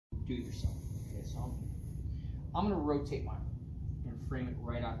do it yourself. Okay, so I'm gonna rotate mine and frame it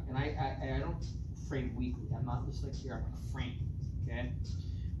right on. And I don't frame weakly. I'm not just like here, I'm gonna frame, okay?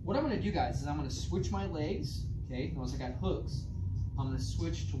 What I'm gonna do, guys, is I'm gonna switch my legs, okay? Notice I got hooks. I'm gonna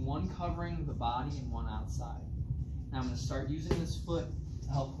switch to one covering the body and one outside. Now I'm gonna start using this foot to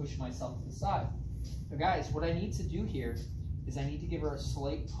help push myself to the side. Now guys, what I need to do here is I need to give her a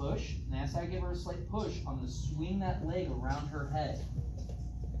slight push, and as I give her a slight push, I'm gonna swing that leg around her head.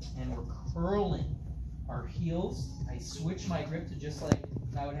 And we're curling our heels. I switch my grip to just like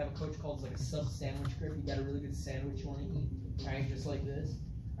I would have a coach called like a sub-sandwich grip. You got a really good sandwich you want to eat, all right, just like this.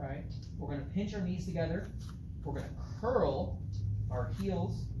 All right, we're gonna pinch our knees together. We're gonna curl our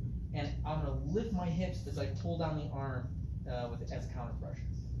heels, and I'm gonna lift my hips as I pull down the arm as counter pressure.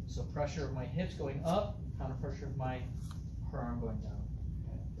 So pressure of my hips going up, counter pressure of her arm going down.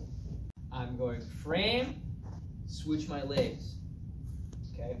 Okay. I'm going to frame, switch my legs.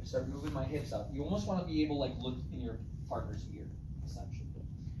 Okay, start moving my hips up. You almost want to be able to like look in your partner's ear, essentially.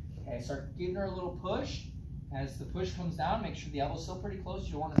 Okay, start giving her a little push. As the push comes down, make sure the elbow's still pretty close.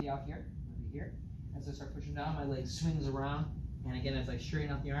 You don't want to be out here. You want to be here. As I start pushing down, my leg swings around. And again, as I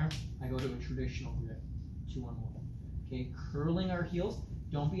straighten out the arm, I go to a traditional grip, 2-on-1. Okay, curling our heels.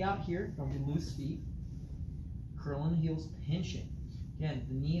 Don't be out here. Don't be loose feet. Curling the heels, pinching. Again,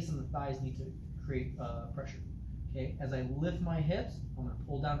 the knees and the thighs need to create pressure. Okay, as I lift my hips, I'm going to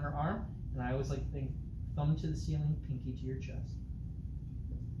pull down her arm, and I always like to think thumb to the ceiling, pinky to your chest.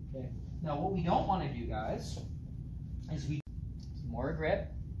 Okay, now what we don't want to do, guys, is more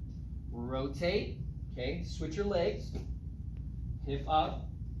grip, rotate, okay, switch your legs, hip up.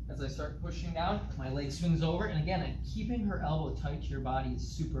 As I start pushing down, my leg swings over, and again, keeping her elbow tight to your body is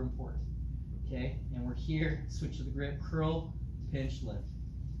super important. Okay, and we're here, switch to the grip, curl, pinch, lift.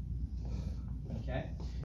 Okay.